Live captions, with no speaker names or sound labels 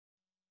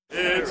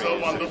It's a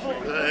wonderful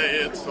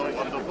day for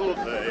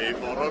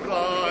a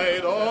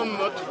ride on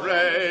the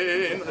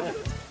train.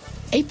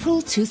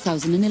 April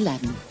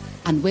 2011,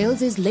 and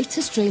Wales's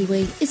latest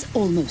railway is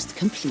almost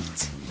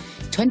complete.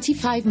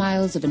 25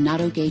 miles of a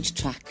narrow gauge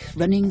track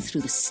running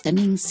through the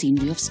stunning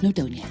scenery of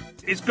Snowdonia.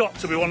 It's got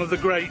to be one of the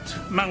great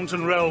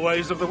mountain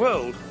railways of the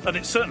world, and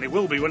it certainly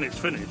will be when it's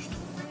finished.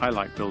 I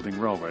like building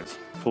railways,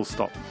 full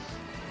stop.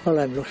 Well,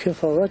 I'm looking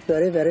forward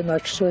very, very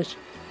much to it.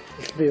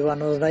 It'll be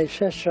one of the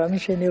nicest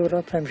runs in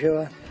Europe, I'm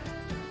sure.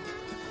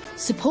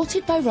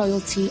 Supported by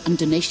royalty and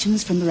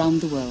donations from around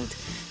the world,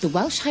 the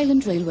Welsh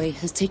Highland Railway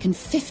has taken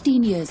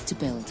 15 years to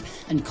build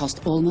and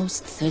cost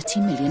almost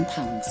 £30 million.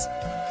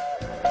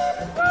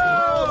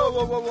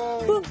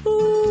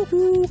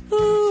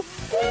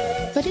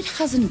 But it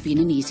hasn't been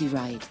an easy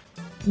ride.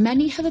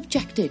 Many have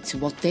objected to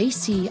what they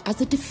see as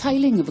the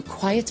defiling of a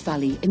quiet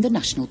valley in the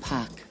national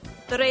park.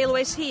 The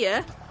railway's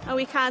here and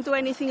we can't do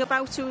anything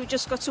about it, we've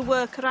just got to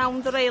work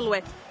around the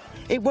railway.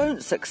 It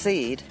won't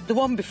succeed. The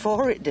one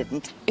before it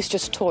didn't. It's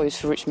just toys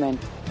for rich men.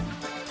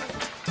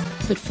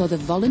 But for the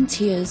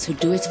volunteers who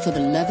do it for the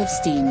love of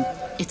steam,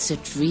 it's a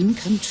dream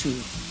come true.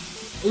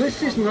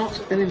 This is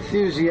not an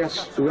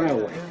enthusiast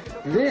railway.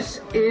 This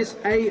is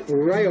a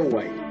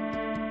railway.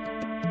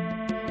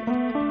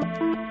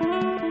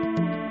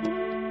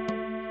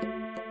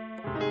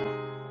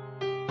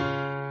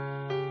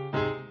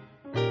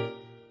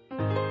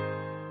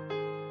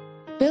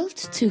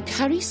 Built to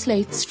carry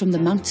slates from the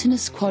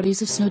mountainous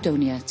quarries of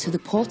Snowdonia to the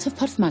port of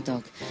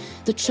Porthmadog,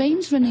 the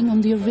trains running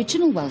on the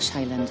original Welsh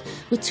Highland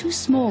were too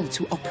small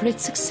to operate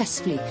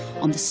successfully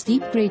on the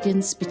steep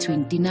gradients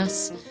between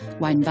Dinas,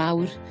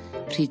 Waenfawr,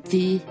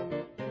 Rhyddu,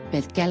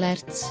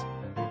 Beddgelert,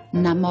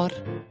 Namor,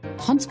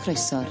 Pont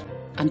Croesor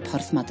and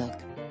Porthmadog.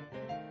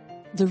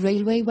 The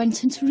railway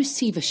went into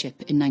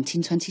receivership in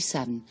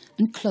 1927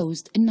 and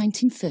closed in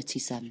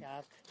 1937.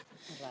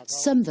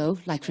 Some, though,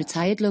 like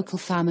retired local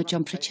farmer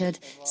John Pritchard,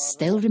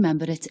 still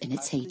remember it in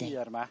its heyday.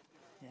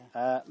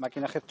 Well,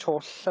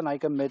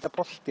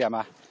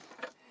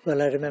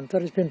 I remember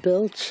it's been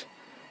built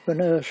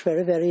when I was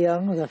very, very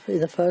young, in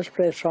the first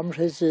place from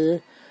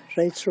Rhyddu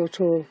right through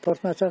to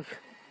Porthmadog.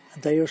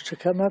 And I used to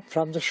come up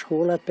from the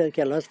school at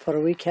Beddgelert for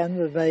a weekend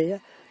with my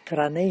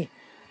granny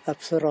up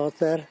the road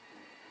there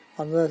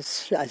on the,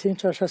 I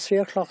think it was a 3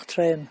 o'clock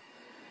train,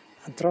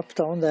 and drop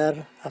down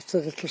there after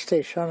the little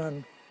station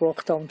and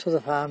walk down to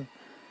the farm.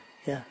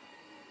 Yeah,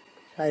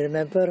 I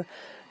remember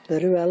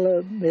very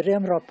well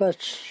Miriam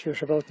Roberts, she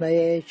was about my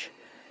age.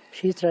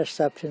 She dressed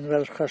up in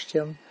Welsh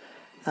costume,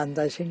 and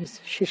I think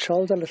she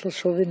sold the little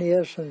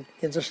souvenirs in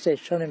the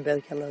station in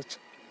Beddgelert.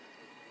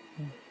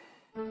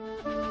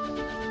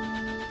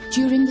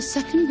 During the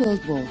Second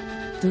World War,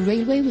 the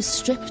railway was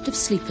stripped of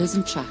sleepers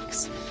and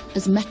tracks,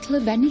 as metal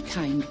of any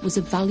kind was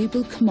a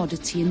valuable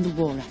commodity in the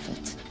war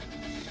effort.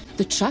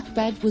 The track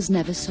bed was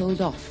never sold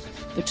off,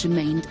 but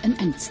remained an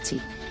entity,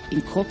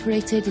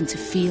 incorporated into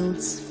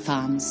fields,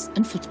 farms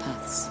and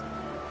footpaths.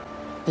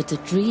 But the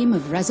dream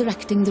of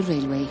resurrecting the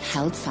railway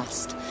held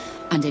fast,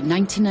 and in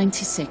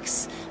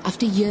 1996,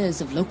 after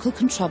years of local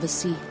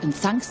controversy and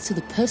thanks to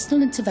the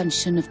personal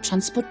intervention of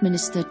Transport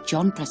Minister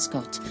John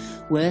Prescott,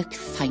 work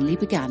finally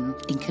began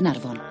in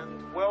Caernarfon.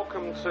 And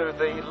welcome to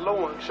the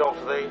launch of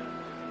the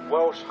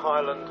Welsh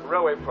Highland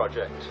Railway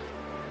project.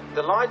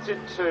 Delighted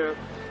to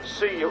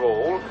see you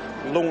all.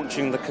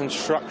 Launching the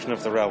construction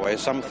of the railway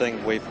is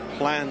something we've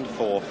planned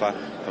for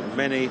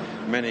many,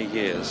 many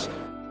years.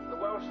 The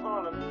Welsh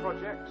Highland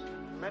project.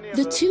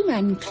 The two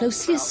men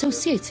closely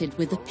associated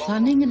with the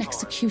planning and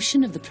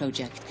execution of the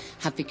project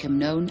have become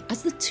known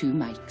as the two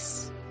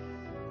Mikes.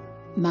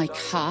 Mike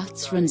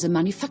Hart runs a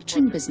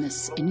manufacturing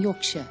business in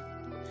Yorkshire.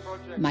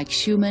 Mike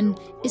Schumann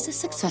is a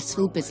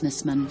successful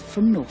businessman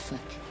from Norfolk.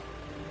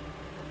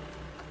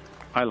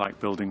 I like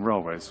building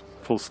railways,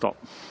 full stop.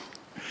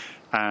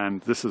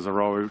 And this is a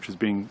railway which has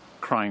been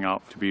crying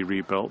out to be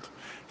rebuilt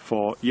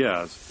for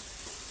years.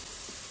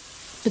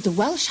 But the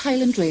Welsh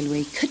Highland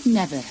Railway could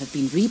never have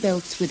been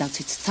rebuilt without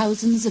its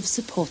thousands of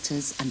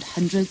supporters and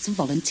hundreds of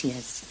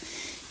volunteers.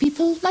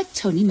 People like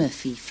Tony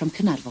Murphy from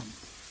Caernarfon.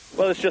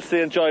 Well, it's just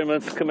the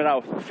enjoyment coming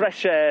out.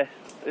 Fresh air,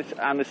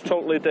 and it's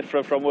totally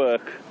different from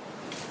work.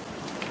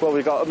 Well,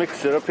 we've got a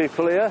mixture of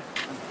people here.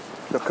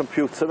 The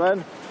computer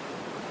men,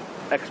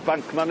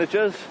 ex-bank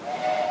managers,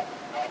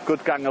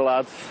 good gang of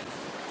lads.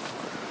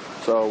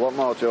 So, what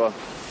more do you want?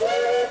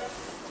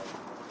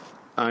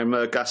 I'm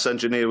a gas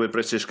engineer with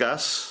British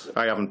Gas.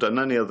 I haven't done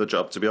any other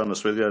job, to be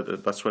honest with you.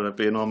 That's where I've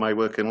been all my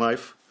working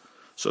life.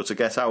 So to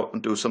get out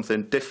and do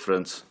something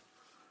different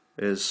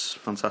is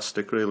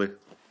fantastic, really.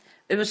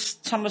 It was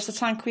Thomas the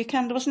Tank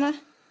weekend, wasn't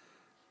it?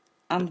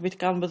 And we'd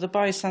gone with the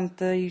boys, and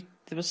there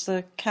was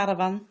the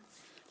caravan,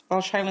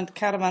 Welsh Highland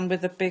caravan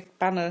with a big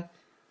banner,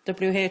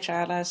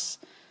 WHRS.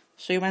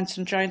 So he went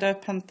and joined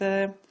up, and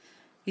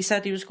he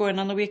said he was going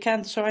on the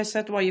weekend. So I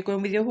said, well, you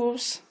going with your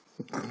horse?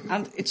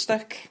 And it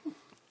stuck.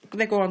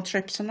 They go on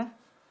trips and that,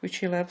 which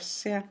he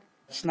loves, yeah.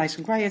 It's nice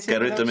and quiet.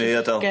 Get rid of me,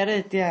 Adele. Get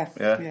it, yeah.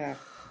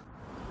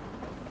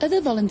 Other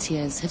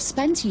volunteers have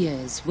spent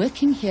years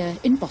working here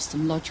in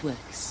Boston Lodge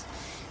Works.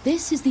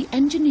 This is the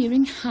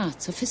engineering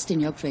heart of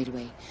Ffestiniog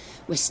Railway,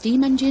 where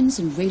steam engines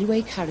and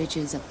railway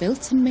carriages are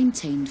built and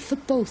maintained for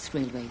both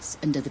railways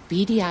under the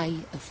beady eye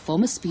of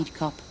former speed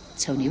cop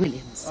Tony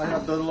Williams. I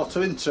had a lot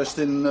of interest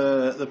in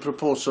the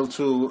proposal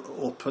to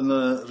open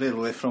the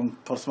railway from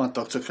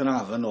Porthmadog to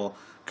Carnarvon, or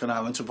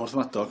Carnarvon to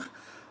Porthmadog,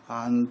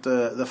 and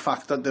the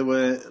fact that they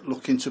were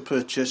looking to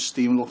purchase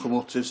steam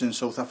locomotives in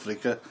South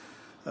Africa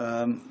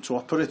to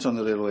operate on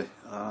the railway.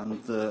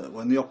 And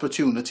when the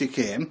opportunity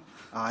came,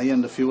 I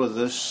and a few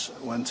others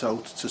went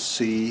out to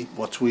see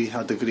what we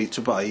had agreed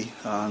to buy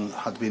and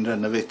had been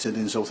renovated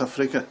in South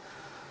Africa.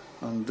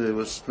 And it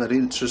was a very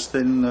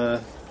interesting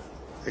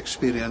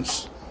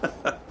experience.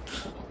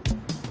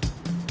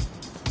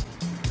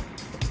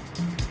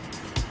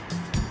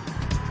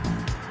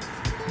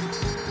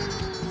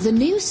 The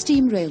new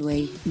steam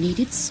railway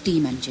needed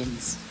steam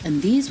engines,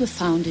 and these were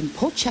found in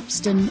Port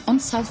Shepstone on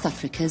South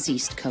Africa's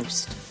east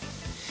coast.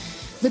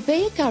 The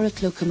Bay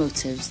Garrett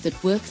locomotives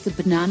that work the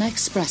Banana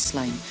Express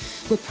line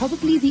were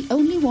probably the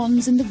only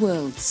ones in the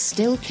world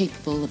still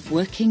capable of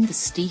working the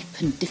steep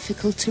and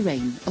difficult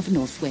terrain of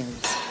North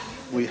Wales.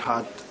 We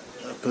had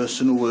a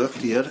person who worked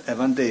here,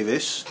 Evan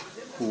Davis,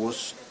 who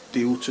was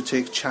due to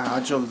take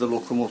charge of the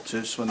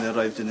locomotives when they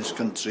arrived in this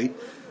country.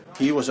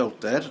 He was out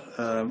there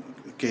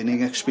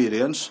gaining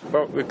experience.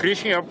 Well, we're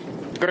greasing up,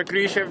 got to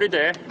grease every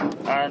day,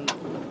 and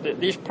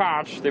these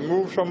parts, they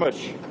move so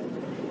much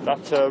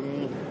that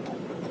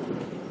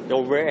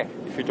they'll wear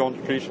if you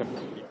don't grease them.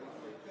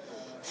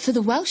 For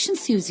the Welsh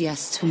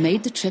enthusiasts who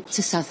made the trip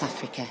to South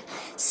Africa,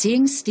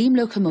 seeing steam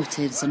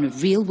locomotives on a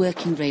real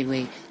working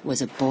railway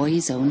was a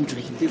boy's own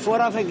dream.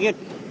 Before I forget,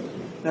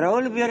 they're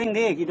all bearing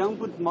there, you don't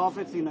put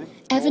Marfets in it.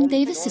 Evan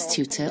Davis's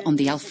tutor on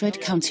the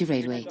Alfred County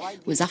Railway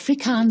was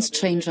Afrikaans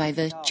train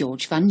driver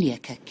George van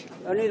Leerkirk.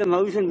 Only the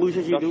motion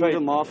bushes you do with the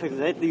Marfets,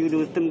 that you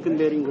do Timken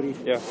bearing grease.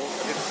 Yeah.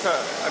 It's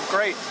a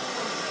great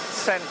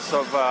sense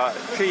of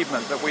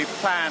achievement that we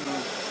planned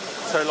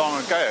so long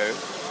ago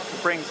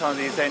to bring some of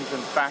these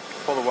engines back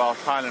for the Welsh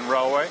Highland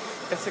Railway.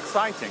 It's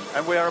exciting,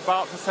 and we are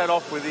about to set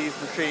off with these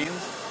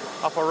machines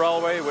up a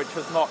railway which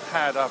has not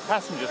had a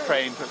passenger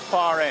train to its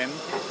far end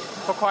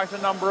for quite a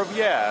number of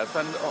years,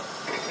 and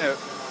you know,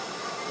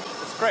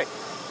 it's great.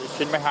 It's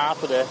in my heart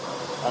today,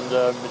 and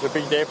it's a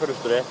big day for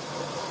us today.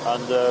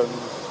 And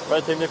by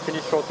the time they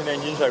finish sorting the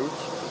engines out,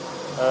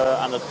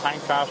 and the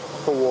tank cars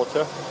for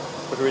water,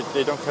 but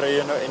they don't carry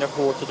enough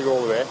water to go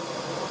all the way,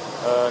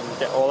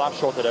 get all that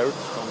sorted out,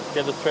 and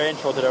get the train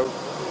sorted out.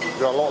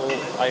 There are a lot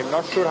of, I'm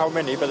not sure how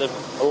many, but there's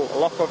a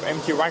lot of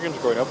empty wagons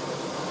going up,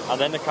 and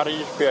then the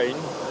carriages behind.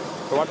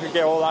 So once we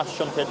get all that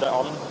shunted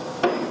on,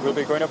 we'll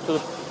be going up to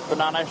the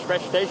Banana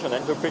Express station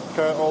then to pick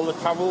all the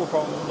travel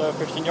from the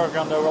Ffestiniog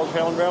and the Welsh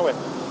Highland Railway.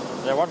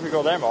 And then once we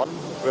got them on,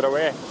 we're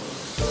away.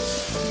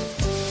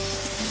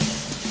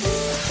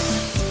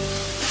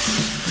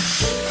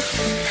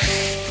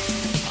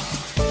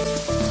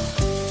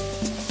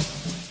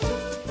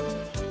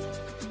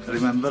 I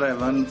remember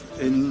Evan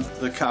in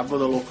the cab of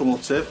the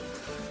locomotive,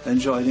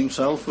 enjoying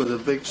himself with a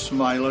big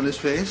smile on his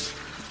face.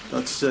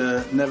 That's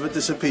never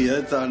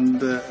disappeared,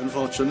 and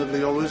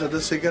unfortunately always had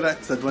a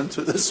cigarette that went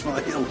with the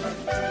smile.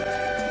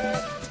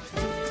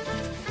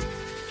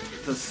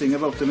 The thing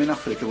about them in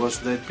Africa was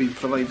they'd been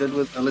provided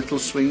with a little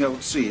swing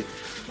out seat,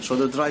 so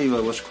the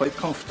driver was quite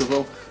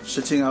comfortable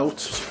sitting out,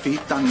 feet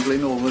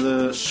dangling over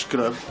the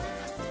scrub.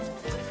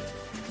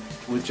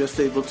 We're just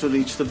able to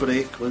reach the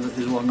brake with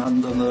his one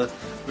hand on the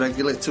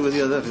regulator with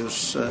the other. It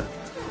was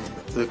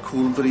the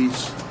cool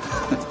breeze.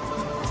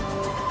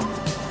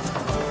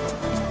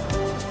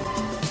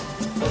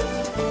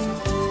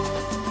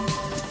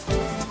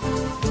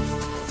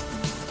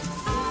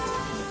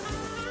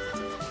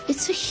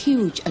 It's a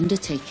huge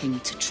undertaking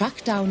to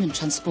track down and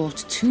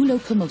transport 2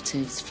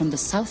 locomotives from the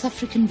South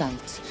African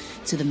veldt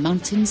to the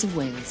mountains of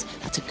Wales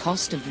at a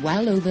cost of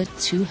well over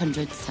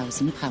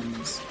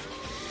 £200,000.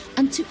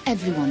 And to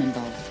everyone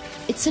involved,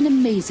 it's an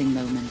amazing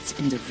moment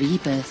in the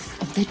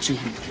rebirth of their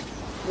dream.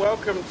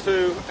 Welcome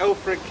to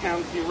Alfred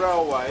County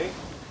Railway.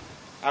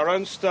 Our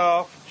own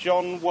staff,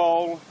 John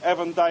Wall,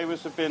 Evan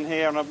Davis have been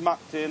here and have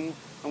mucked in,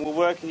 and were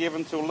working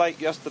even till late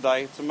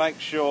yesterday to make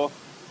sure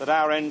that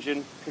our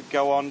engine could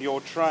go on your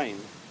train.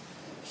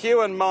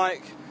 Hugh and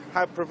Mike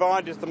have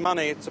provided the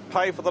money to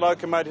pay for the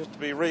locomotives to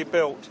be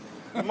rebuilt.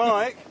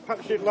 Mike,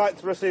 perhaps you'd like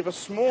to receive a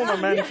small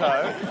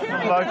memento,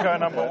 loco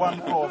number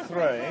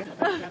 143.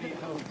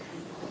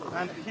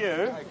 And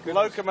Hugh,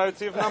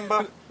 locomotive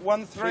number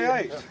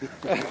 138.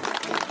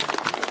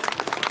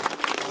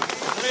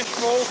 A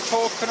small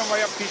token of my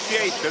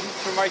appreciation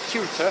to my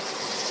tutor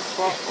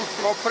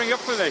for putting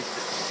up with me.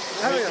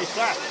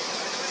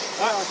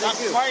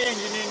 That's my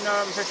engine in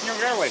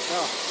Ffestiniog Railway.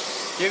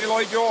 David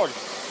Lloyd George.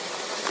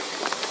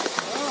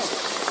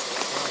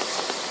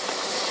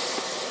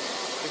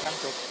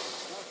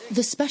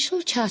 The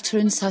special charter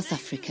in South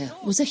Africa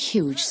was a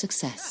huge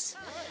success.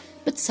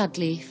 But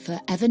sadly,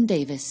 for Evan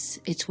Davis,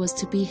 it was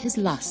to be his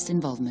last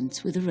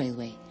involvement with the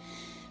railway.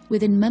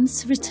 Within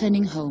months of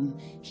returning home,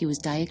 he was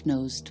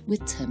diagnosed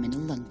with terminal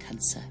lung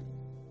cancer.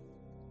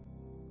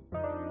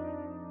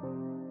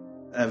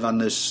 Evan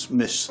is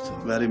missed,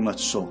 very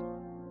much so.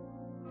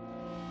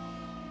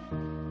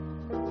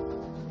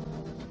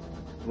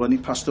 When he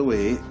passed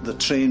away, the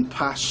train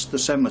passed the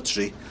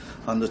cemetery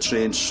and the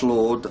train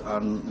slowed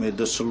and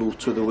made a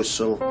salute with a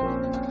whistle.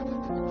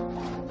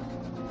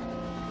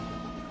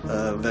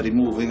 A very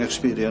moving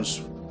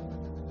experience.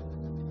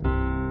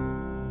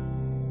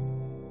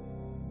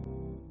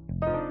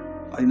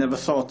 I never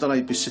thought that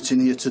I'd be sitting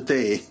here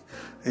today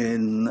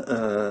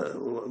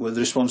with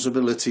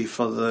responsibility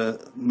for the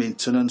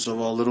maintenance of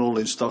all the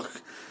rolling stock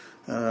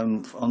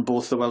on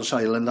both the Welsh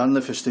Highland and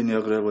the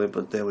Ffestiniog Railway,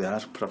 but there we are.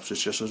 Perhaps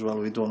it's just as well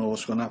we don't know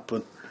what's going to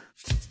happen.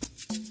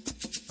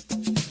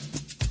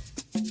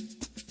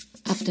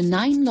 After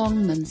 9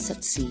 long months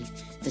at sea,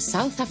 the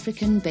South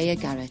African Bayer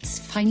Garretts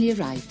finally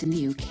arrived in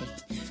the UK,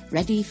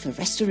 ready for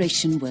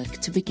restoration work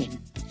to begin.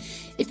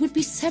 It would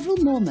be several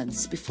more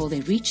months before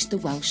they reached the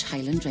Welsh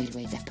Highland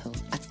Railway depot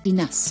at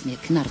Dinas near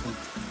Carnarvon.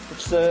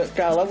 It's the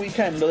gala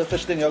weekend of the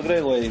Ffestiniog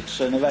Railway. It's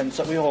an event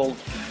that we hold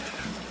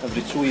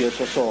every 2 years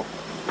or so.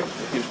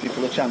 It gives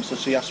people a chance to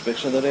see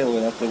aspects of the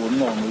railway that they wouldn't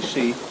normally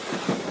see.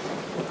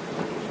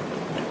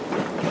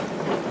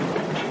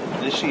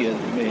 This year,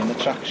 the main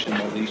attraction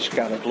are these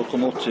Garrett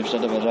locomotives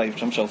that have arrived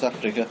from South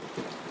Africa.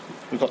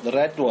 We've got the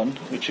red one,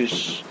 which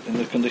is in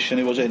the condition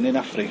it was in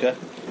Africa,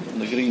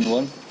 and the green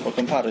one, for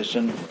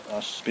comparison,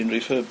 has been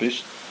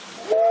refurbished.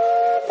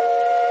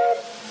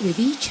 With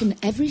each and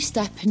every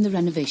step in the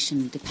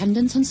renovation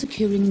dependent on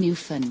securing new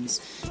funds,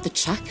 the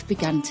track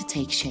began to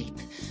take shape,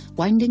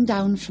 winding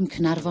down from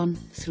Carnarvon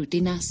through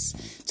Dinas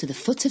to the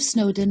foot of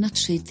Snowdon at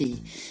Rhydd,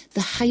 the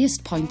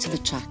highest point of the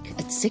track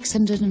at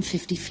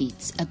 650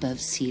 feet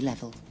above sea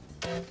level.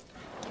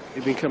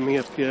 We've been coming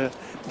up here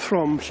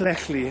from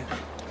Llechley,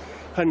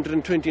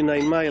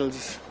 129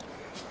 miles,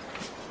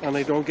 and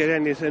I don't get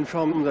anything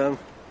from them.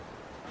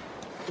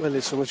 Well,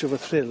 it's so much of a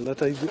thrill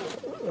that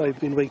I've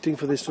been waiting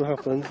for this to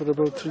happen for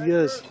about 3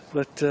 years,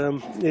 but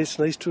it's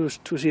nice to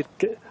see it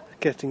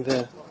getting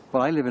there.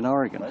 Well, I live in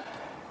Oregon.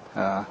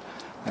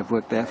 I've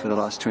worked there for the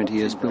last 20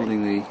 years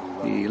building the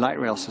light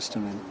rail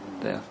system in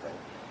there.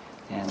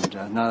 And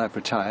now that I've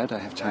retired, I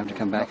have time to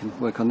come back and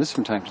work on this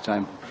from time to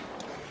time.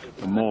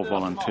 The more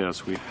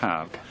volunteers we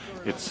have,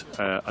 it's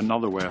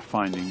another way of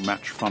finding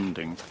match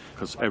funding,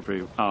 because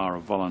every hour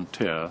of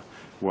volunteer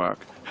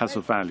work has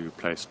a value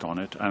placed on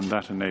it, and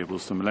that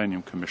enables the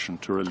Millennium Commission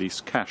to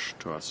release cash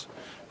to us.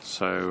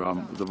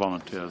 So the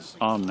volunteers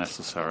are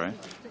necessary,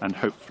 and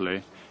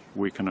hopefully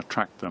we can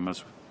attract them,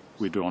 as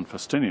we do on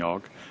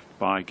Ffestiniog,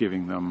 by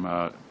giving them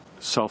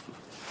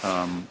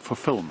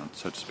self-fulfillment,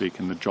 so to speak,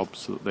 in the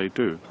jobs that they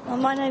do. Well,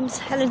 my name's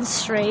Helen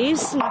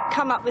Streves, and I've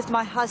come up with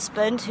my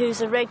husband,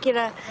 who's a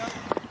regular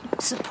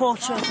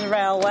supporter of the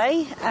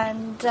railway,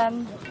 and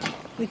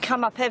we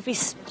come up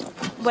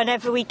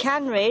whenever we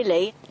can,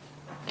 really.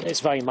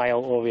 It's very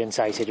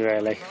male-orientated,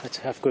 really. Let's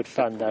have good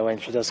fun, though, when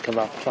she does come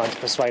up. Trying to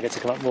persuade her to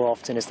come up more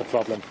often is the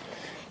problem.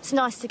 It's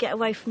nice to get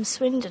away from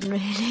Swindon,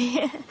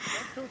 really.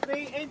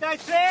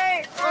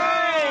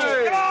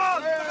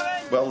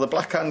 Well, the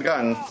Black Hand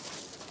Gang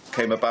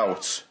came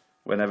about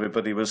when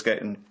everybody was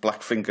getting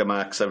black finger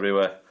marks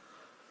everywhere.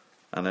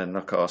 And then,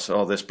 of course,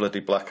 this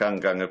bloody Black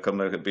Hand Gang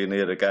have been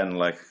here again,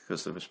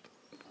 because there was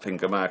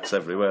finger marks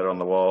everywhere on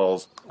the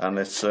walls. And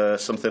it's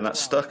something that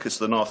stuck. It's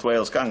the North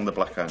Wales Gang, the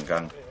Black Hand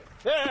Gang.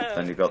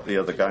 Then you've got the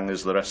other gang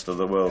is the Rest of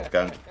the World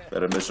Gang.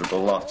 They're a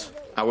miserable lot.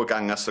 Our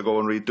gang has to go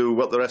and redo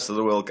what the Rest of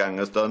the World Gang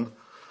has done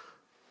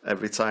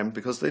every time,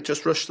 because they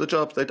just rush the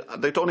job.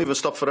 They don't even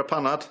stop for a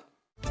panad.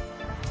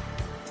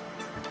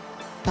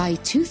 By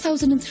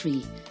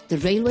 2003, the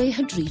railway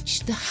had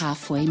reached the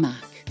halfway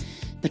mark.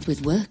 But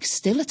with work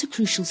still at a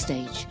crucial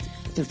stage,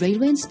 the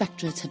Railway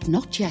Inspectorate had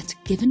not yet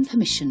given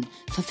permission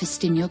for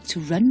Ffestiniog to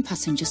run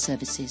passenger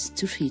services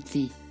to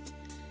Rhydd.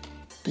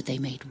 But they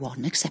made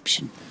one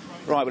exception.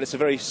 Right, well, it's a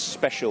very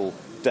special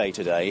day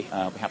today.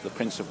 We have the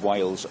Prince of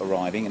Wales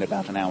arriving in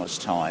about an hour's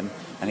time,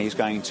 and he's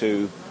going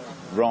to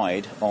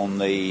ride on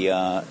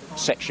the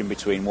section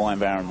between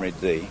Wynvar and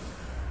Rhydd.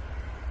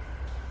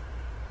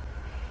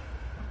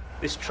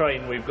 This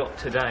train we've got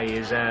today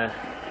is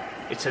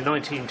it's a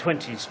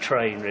 1920s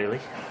train, really.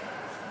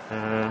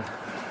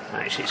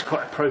 Actually, it's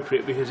quite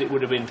appropriate because it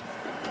would have been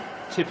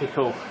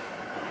typical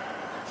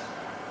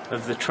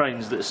of the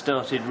trains that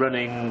started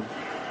running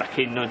back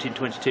in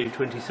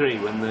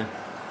 1922-23 when the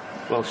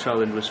Welsh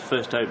Highland was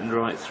first opened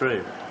right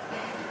through.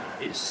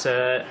 It's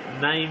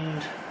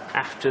named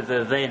after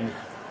the then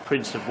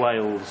Prince of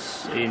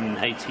Wales in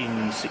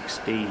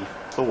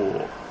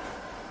 1864,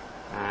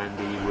 and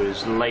he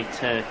was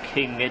later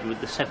King Edward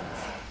VII.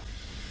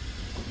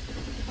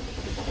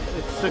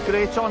 It's a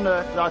great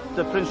honour that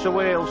the Prince of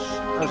Wales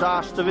has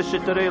asked to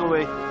visit the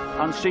railway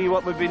and see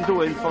what we've been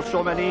doing for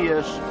so many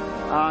years,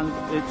 and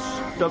it's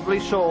doubly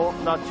so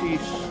that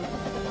he's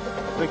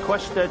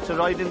requested to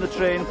ride in the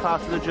train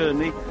part of the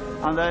journey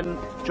and then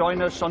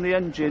join us on the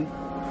engine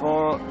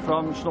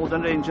from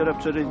Snowdon Ranger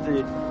up to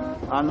Rhydd,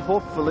 and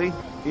hopefully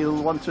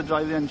he'll want to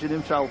drive the engine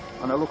himself,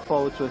 and I look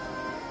forward to it.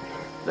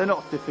 They're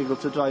not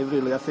difficult to drive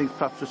really. I think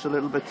perhaps just a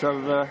little bit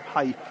of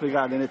hype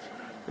regarding it.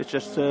 It's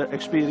just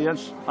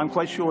experience. I'm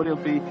quite sure he'll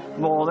be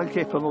more than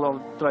capable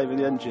of driving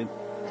the engine.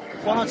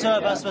 One or two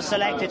of us were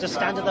selected to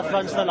stand at the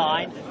front of the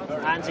line,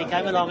 and he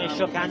came along and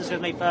shook hands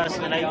with me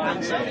personally,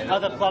 and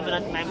other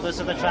prominent members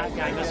of the track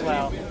gang as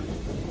well.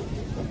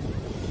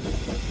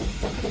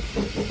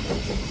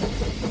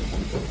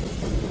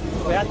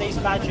 We had these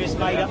badges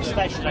made up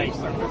specially,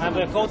 and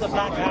we're called the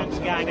Black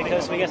Hand Gang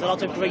because we get a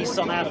lot of grease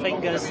on our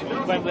fingers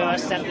when we're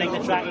assembling the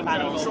track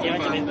panels. You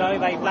end up with very,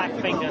 very black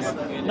fingers.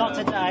 Not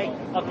today.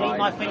 I've cleaned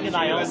my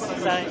fingernails,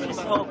 so it's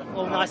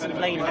all nice and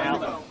clean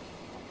now.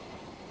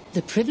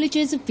 The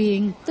privileges of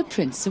being the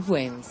Prince of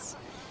Wales.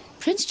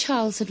 Prince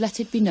Charles had let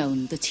it be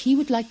known that he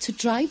would like to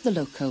drive the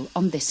loco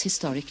on this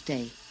historic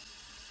day.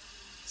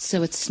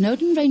 So at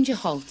Snowdon Ranger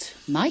Halt,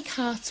 Mike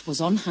Hart was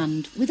on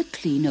hand with a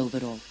clean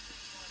overall.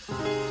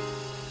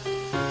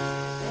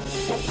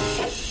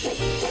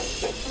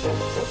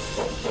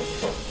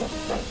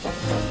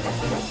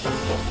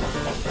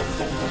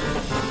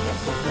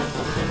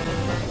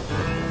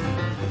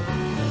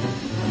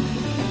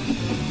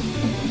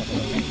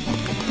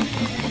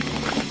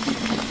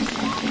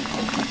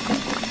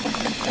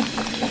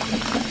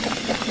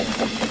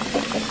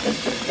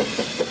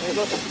 It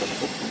was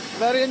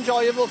very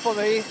enjoyable for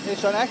me.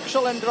 He's an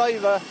excellent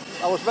driver.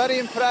 I was very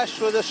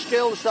impressed with the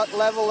skills, that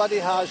level that he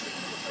has.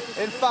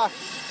 In fact,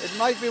 it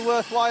might be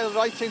worthwhile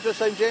writing to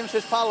St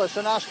James's Palace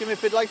and asking him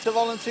if he'd like to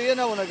volunteer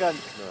now and again.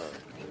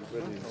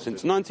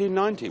 Since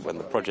 1990, when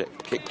the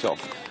project kicked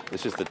off,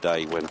 this is the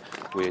day when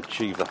we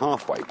achieve the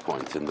halfway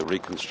point in the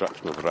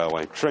reconstruction of the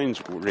railway.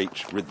 Trains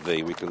reach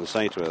Rhyddfryddi, we can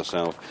say to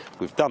ourselves,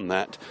 we've done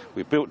that,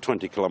 we've built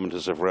 20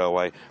 kilometres of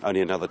railway,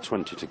 only another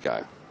 20 to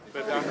go.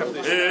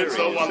 It's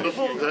a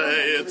wonderful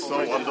day, it's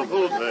a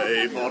wonderful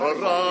day for a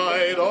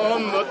ride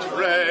on the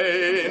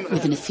train.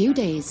 Within a few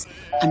days,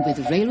 and with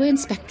the Railway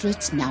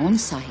Inspectorate now on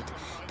side,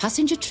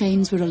 passenger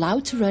trains were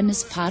allowed to run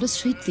as far as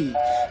Rhyddfryddi,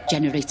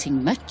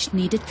 generating much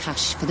needed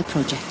cash for the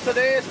project.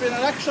 Today has been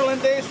an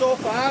excellent day so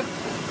far,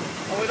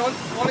 and we're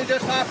only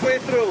just halfway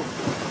through.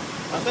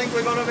 I think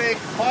we're going to make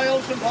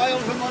piles and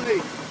piles of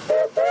money.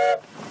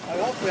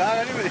 I hope we are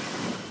anyway.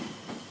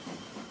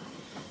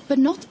 But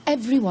not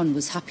everyone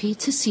was happy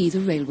to see the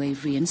railway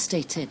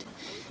reinstated.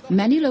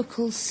 Many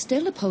locals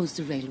still oppose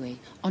the railway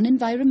on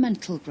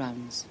environmental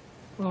grounds.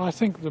 Well, I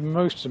think the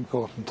most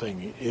important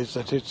thing is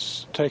that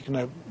it's taken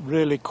a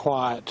really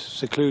quiet,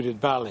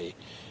 secluded valley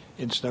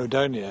in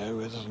Snowdonia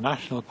with a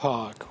national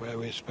park where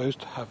we're supposed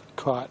to have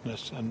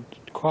quietness and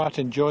quiet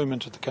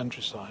enjoyment of the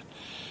countryside.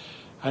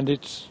 And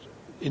it's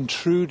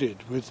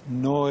intruded with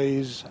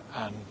noise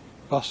and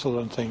bustle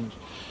and things.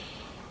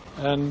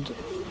 And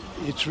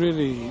it's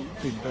really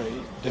been very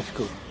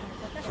difficult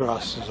for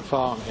us as a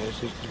farm here.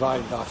 It's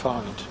divided our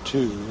farm into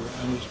two,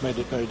 and it's made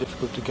it very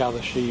difficult to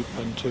gather sheep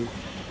and to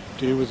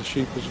deal with the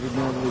sheep as we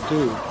normally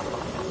do.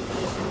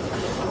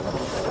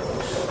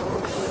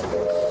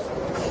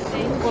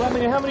 Well, I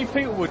mean, how many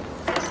people were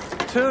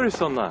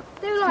tourists on that?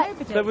 They were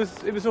like...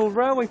 It was all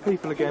railway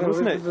people again,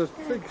 wasn't it?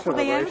 Well,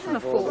 they earned them a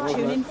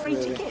fortune in free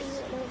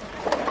tickets.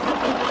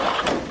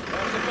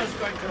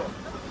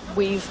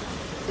 We've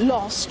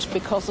lost,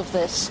 because of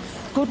this,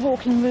 good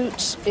walking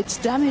routes, it's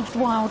damaged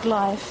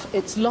wildlife,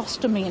 it's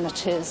lost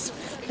amenities.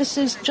 This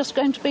is just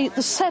going to be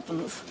the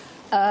 7th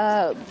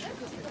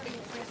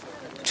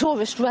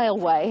tourist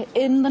railway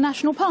in the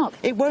national park.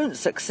 It won't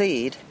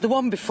succeed. The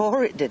one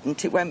before it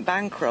didn't, it went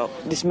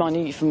bankrupt. This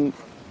money from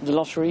the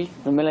lottery,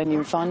 the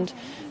Millennium Fund,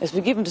 has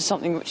been given to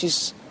something which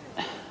is...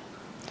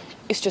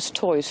 it's just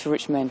toys for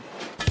rich men.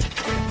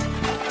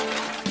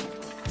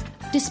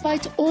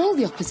 Despite all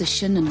the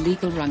opposition and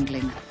legal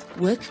wrangling,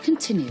 work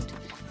continued,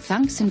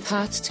 thanks in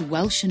part to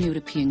Welsh and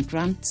European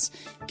grants,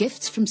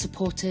 gifts from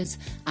supporters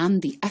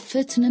and the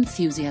effort and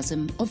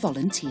enthusiasm of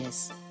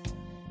volunteers.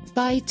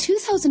 By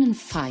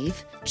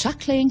 2005,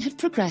 track laying had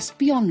progressed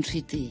beyond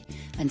Rhyddfryddi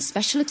and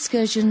special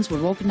excursions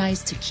were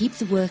organised to keep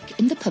the work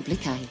in the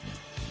public eye.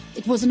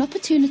 It was an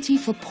opportunity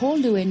for Paul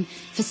Lewin,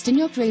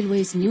 Festiniog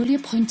Railway's newly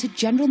appointed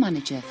General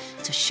Manager,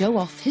 to show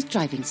off his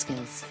driving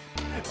skills.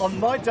 On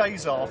my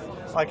days off,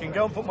 I can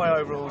go and put my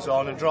overalls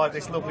on and drive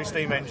this lovely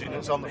steam engine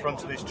that's on the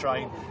front of this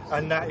train,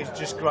 and that is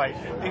just great.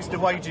 It's the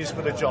wages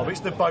for the job, it's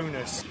the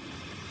bonus.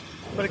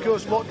 But of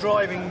course what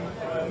driving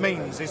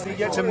means is that you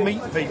get to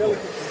meet people. You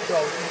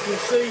can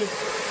see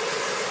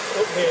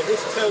up here,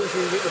 this tells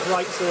you that the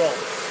brakes are on.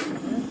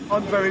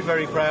 I'm very,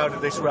 very proud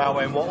of this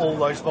railway and what all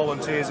those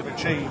volunteers have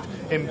achieved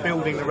in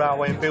building the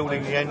railway and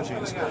building the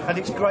engines. And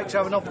it's great to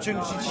have an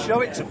opportunity to show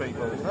it to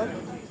people, isn't it?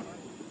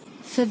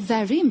 For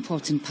very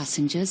important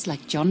passengers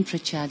like John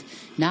Pritchard,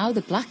 now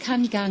the Black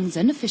Hand Gang's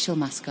unofficial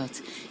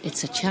mascot,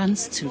 it's a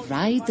chance to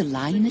ride the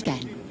line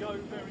again.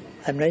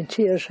 I'm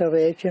 90 years of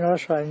age, you know,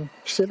 so I'm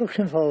still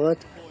looking forward.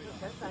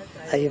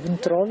 I even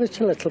drove it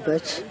a little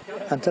bit,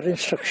 under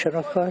instruction,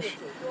 of course,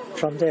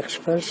 from the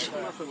experts.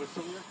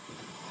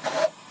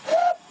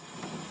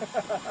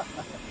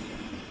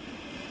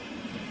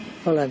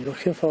 Well, I'm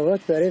looking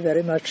forward very,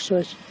 very much to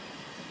it.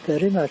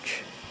 Very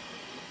much.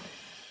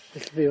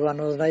 It'll be one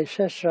of the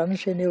nicest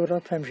runs in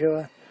Europe, I'm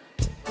sure.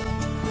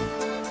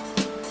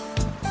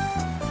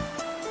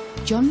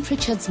 John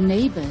Pritchard's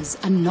neighbours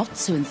are not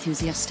so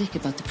enthusiastic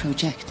about the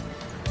project.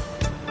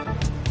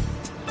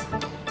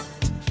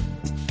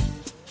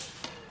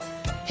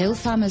 Hill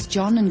farmers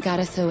John and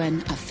Gareth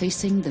Owen are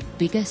facing the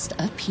biggest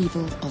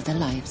upheaval of their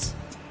lives.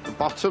 The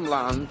bottom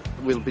land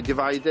will be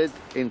divided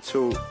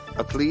into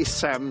at least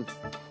 7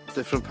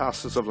 different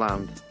parcels of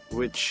land,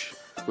 which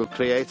will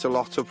create a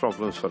lot of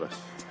problems for us.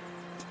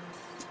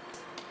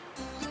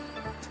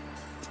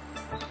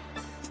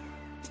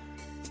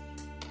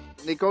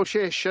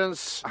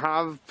 Negotiations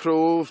have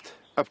proved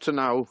up to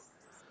now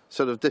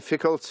sort of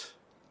difficult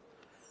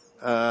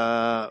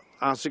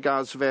as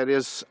regards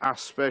various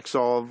aspects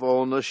of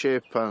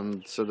ownership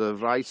and sort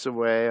of rights of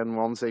way and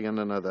one thing and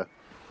another.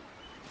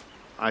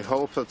 I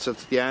hope that at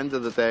the end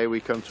of the day we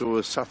come to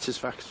a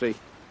satisfactory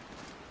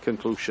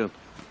conclusion.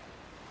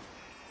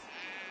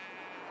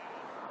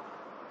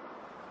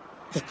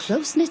 The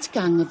close-knit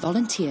gang of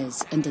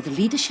volunteers under the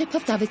leadership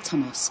of David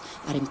Thomas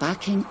are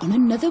embarking on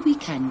another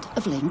weekend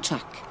of laying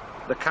track.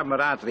 The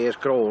camaraderie has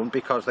grown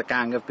because the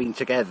gang have been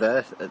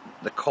together,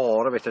 the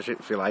core of it,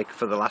 if you like,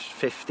 for the last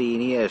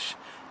 15 years.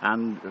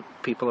 And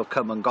people have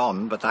come and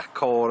gone, but that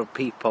core of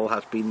people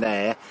has been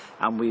there,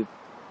 and we've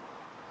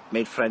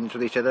made friends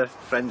with each other,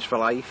 friends for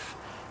life,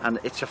 and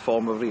it's a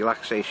form of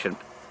relaxation.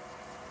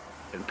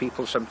 And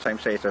people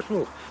sometimes say to us,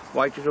 well,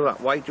 why do you do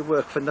that? Why do you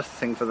work for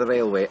nothing for the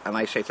railway? And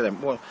I say to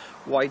them, well,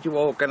 why do you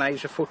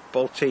organise a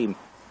football team?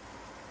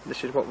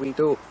 This is what we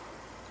do.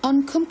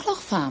 On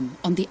Cwmcloch Farm,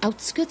 on the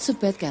outskirts of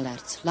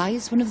Beddgelert,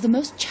 lies one of the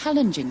most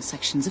challenging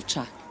sections of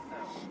track.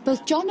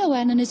 Both John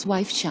Owen and his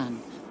wife Shan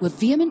were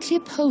vehemently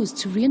opposed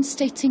to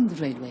reinstating the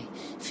railway,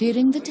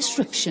 fearing the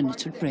disruption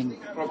it would bring.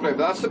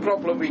 That's the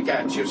problem we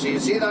get, you see. You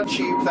see that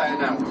sheep there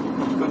now?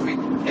 Could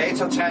be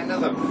 8 or 10 of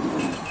them.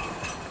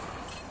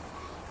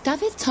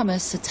 David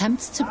Thomas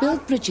attempts to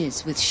build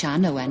bridges with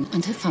Shan Owen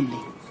and her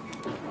family.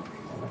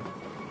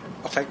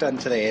 What I've done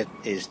today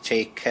is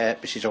take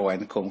Mrs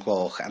Owen,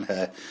 Cwmcloch, and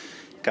her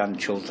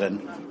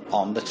grandchildren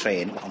on the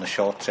train on a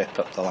short trip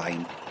up the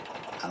line,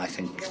 and I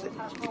think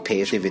it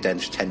pays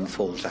dividends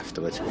tenfold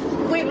afterwards.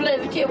 We've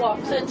lived here, what,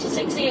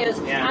 36 years,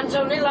 and it's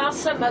only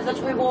last summer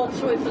that we walked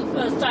through it for the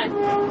first time.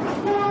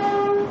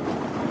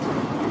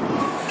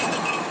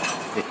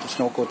 It's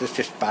no good as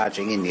just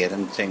barging in here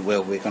and saying,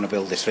 well, we're going to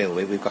build this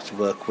railway. We've got to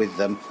work with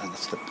them, and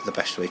that's the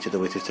best way to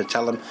do it, is to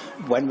tell them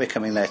when we're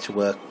coming there to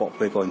work what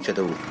we're going to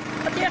do.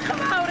 Thank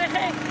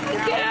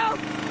you.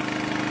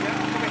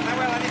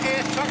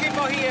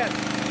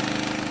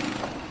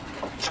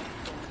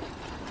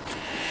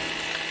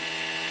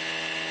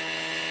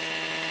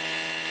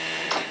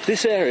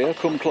 This area,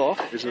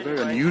 Cwmcloch, is a very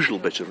unusual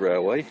bit of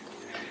railway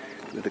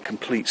with a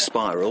complete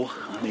spiral.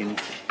 I mean,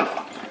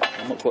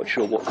 I'm not quite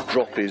sure what the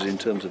drop is in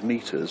terms of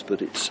metres,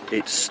 but it's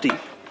steep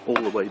all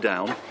the way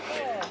down.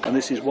 And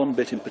this is one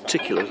bit in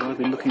particular that I've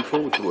been looking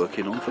forward to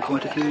working on for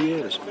quite a few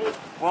years.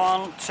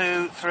 1,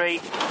 2, 3.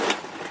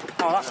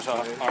 Oh, that was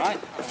all right.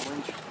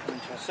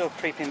 Still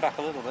creeping back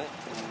a little bit.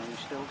 We've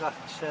still got...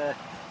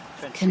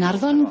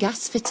 Caernarfon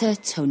gas fitter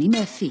Tony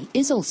Murphy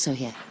is also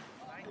here.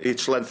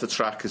 Each length of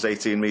track is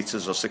 18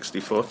 metres or 60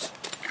 foot.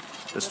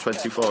 There's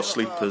 24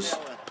 sleepers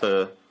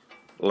per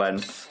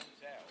length.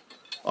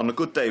 On a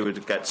good day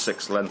we'd get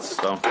 6 lengths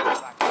down,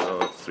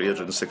 so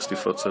 360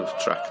 foot of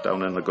track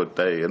down in a good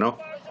day, you know.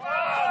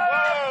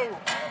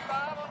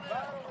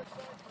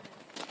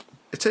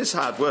 It is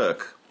hard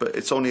work, but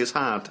it's only as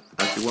hard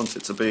as you want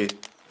it to be.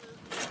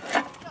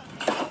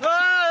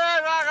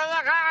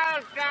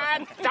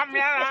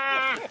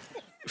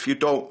 If you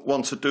don't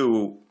want to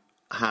do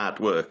hard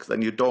work,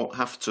 then you don't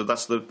have to.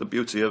 That's the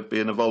beauty of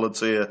being a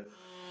volunteer.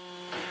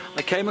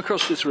 I came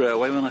across this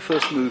railway when I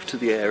first moved to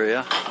the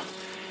area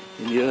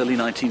in the early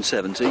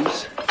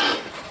 1970s.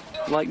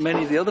 Like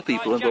many of the other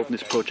people involved in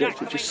this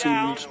project, it just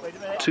seemed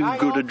too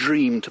good a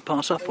dream to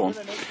pass up on.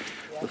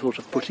 The thought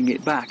of putting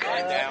it back,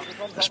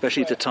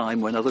 especially at a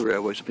time when other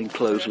railways have been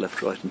closed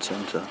left, right and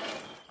centre.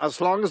 As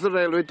long as the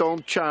railway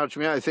don't charge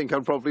me, I think I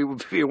probably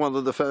would be one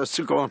of the first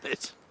to go on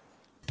it.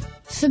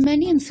 For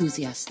many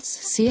enthusiasts,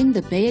 seeing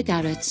the Bay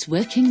Garretts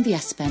working the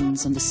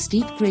S-bends on the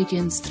steep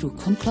gradients through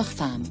Cwmcloch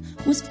Farm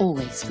was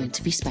always going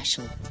to be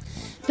special.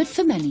 But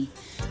for many,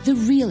 the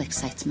real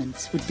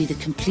excitement would be the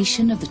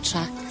completion of the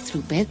track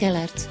through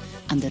Beddgelert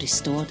and the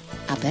restored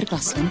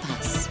Aberglaslyn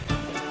Pass.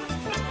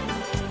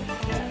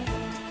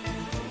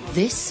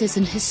 This is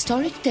an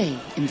historic day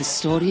in the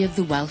story of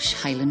the Welsh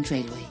Highland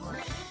Railway.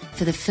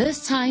 For the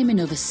first time in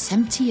over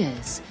 70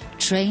 years,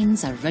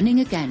 trains are running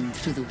again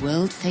through the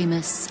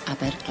world-famous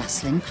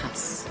Aberglaslyn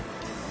Pass.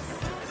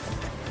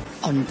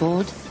 On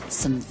board,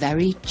 some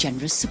very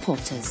generous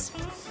supporters.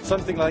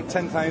 Something like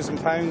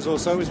 £10,000 or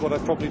so is what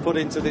I've probably put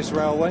into this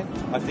railway.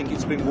 I think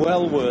it's been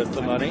well worth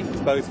the money,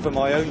 both from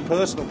my own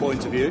personal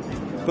point of view,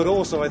 but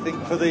also I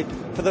think for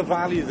the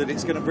value that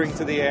it's going to bring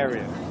to the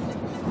area.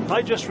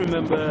 I just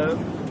remember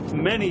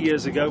many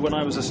years ago when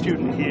I was a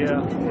student here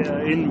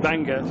in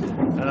Bangor,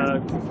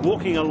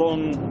 walking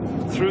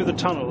along through the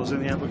tunnels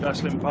in the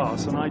Aberglaslyn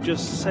Pass, and I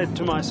just said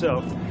to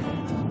myself,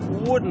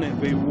 wouldn't it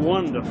be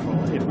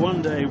wonderful if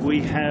one day we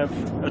have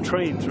a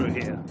train through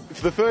here?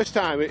 For the first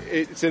time,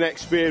 it's an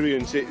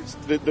experience. It's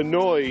the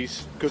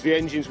noise, because the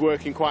engine's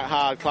working quite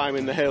hard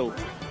climbing the hill,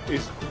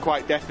 is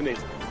quite deafening.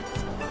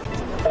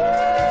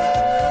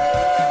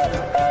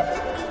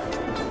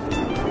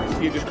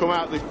 You just come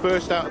out,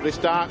 burst out of this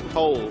dark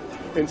hole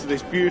into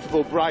this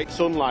beautiful bright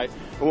sunlight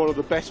and one of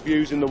the best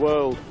views in the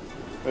world,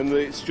 and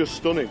it's just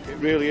stunning. It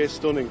really is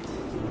stunning.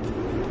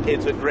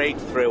 It's a great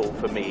thrill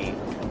for me.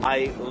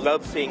 I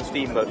love seeing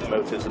steam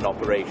locomotives in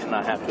operation,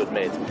 I have to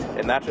admit.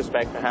 In that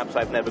respect, perhaps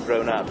I've never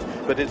grown up.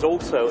 But it's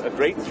also a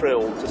great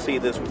thrill to see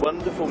this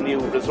wonderful new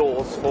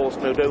resource for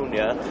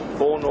Snowdonia,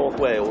 for North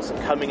Wales,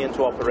 coming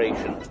into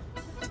operation.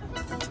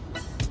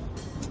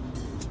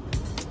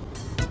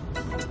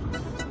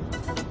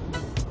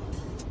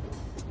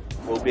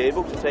 We'll be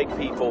able to take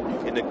people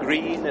in a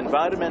green,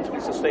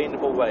 environmentally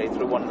sustainable way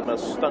through one of the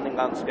most stunning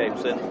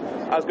landscapes in,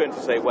 I was going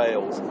to say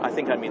Wales, I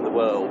think I mean the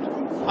world.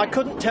 I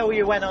couldn't tell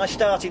you when I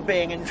started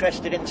being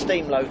interested in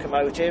steam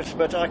locomotives,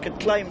 but I could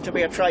claim to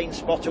be a train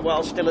spotter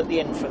while still at the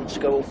infant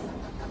school.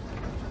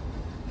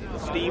 The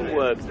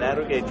Steamworks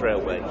narrow gauge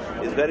railway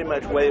is very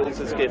much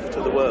Wales's gift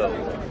to the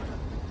world.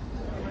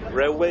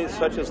 Railways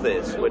such as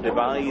this were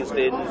devised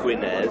in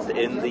Gwynedd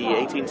in the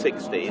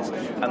 1860s,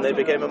 and they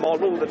became a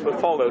model that were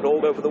followed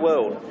all over the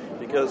world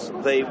because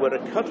they were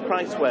a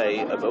cut-price way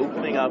of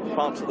opening up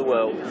parts of the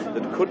world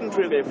that couldn't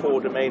really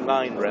afford a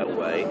mainline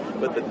railway,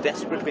 but that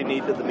desperately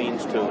needed the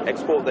means to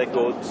export their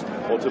goods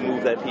or to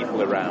move their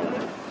people around.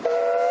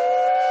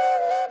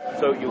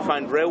 So you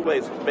find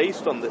railways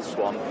based on this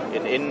one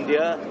in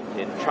India,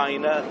 in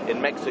China,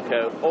 in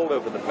Mexico, all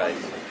over the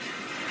place.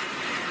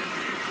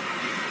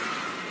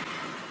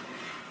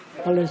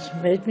 Well, it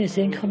made me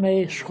think of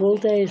my school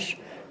days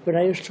when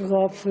I used to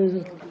go up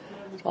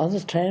on the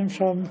train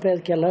from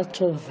Belgella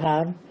to the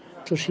farm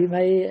to see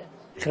my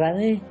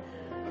granny.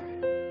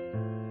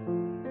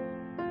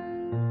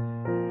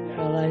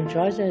 Well, I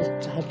enjoyed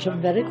it. I had some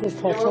very good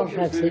photos,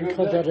 I think,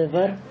 of the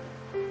river.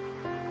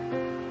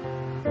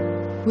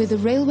 With the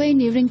railway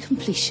nearing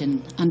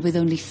completion and with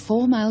only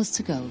 4 miles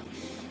to go,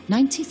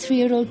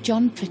 93-year-old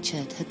John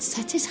Pritchard had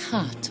set his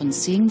heart on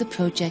seeing the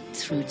project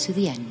through to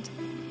the end.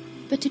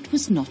 But it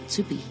was not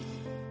to be.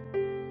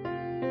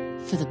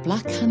 For the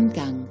Black Hand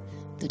Gang,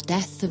 the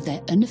death of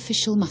their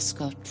unofficial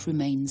mascot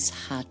remains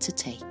hard to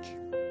take.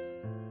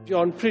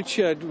 John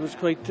Pritchard was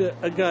quite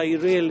a guy,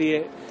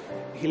 really.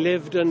 He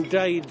lived and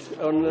died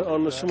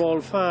on a small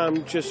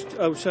farm just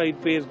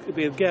outside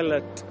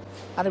Beergellet.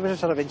 And it was a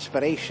sort of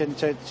inspiration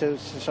to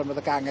some of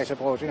the gang, I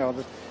suppose. You know,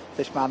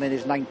 this man in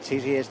his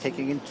 90s, he is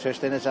taking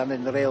interest in us and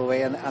in the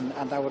railway and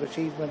our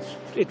achievements.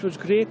 It was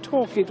great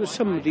talking to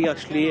somebody,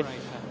 actually,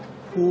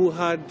 who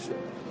had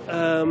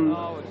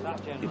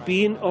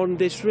been on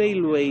this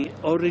railway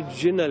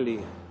originally.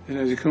 You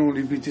know, it can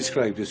only be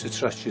described as a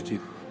tragedy.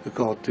 The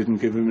God didn't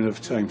give him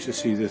enough time to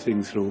see the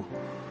thing through.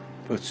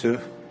 But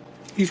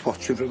he's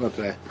watching from up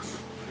there.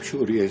 I'm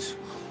sure he is.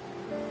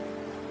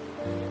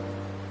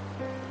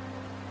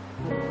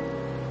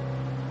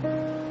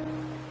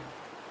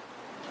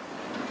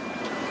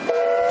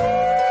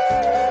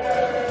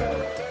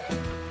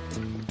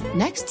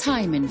 Next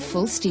time in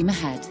Full Steam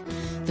Ahead,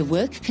 the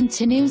work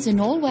continues in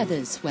all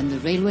weathers when the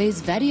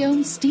railway's very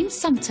own Steam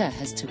Santa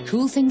has to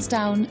cool things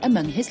down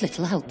among his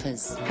little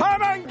helpers.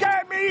 Come and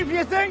get me if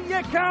you think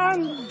you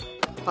can!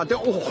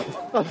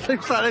 I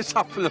think that is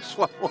happening as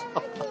well.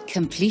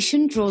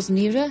 Completion draws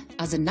nearer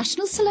as a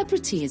national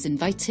celebrity is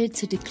invited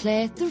to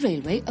declare the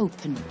railway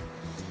open.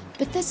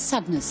 But there's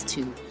sadness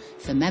too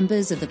for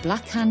members of the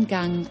Black Hand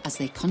Gang as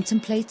they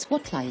contemplate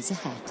what lies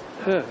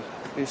ahead.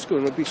 It's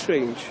going to be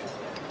strange.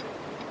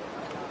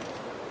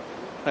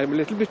 I'm a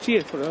little bit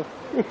tearful now.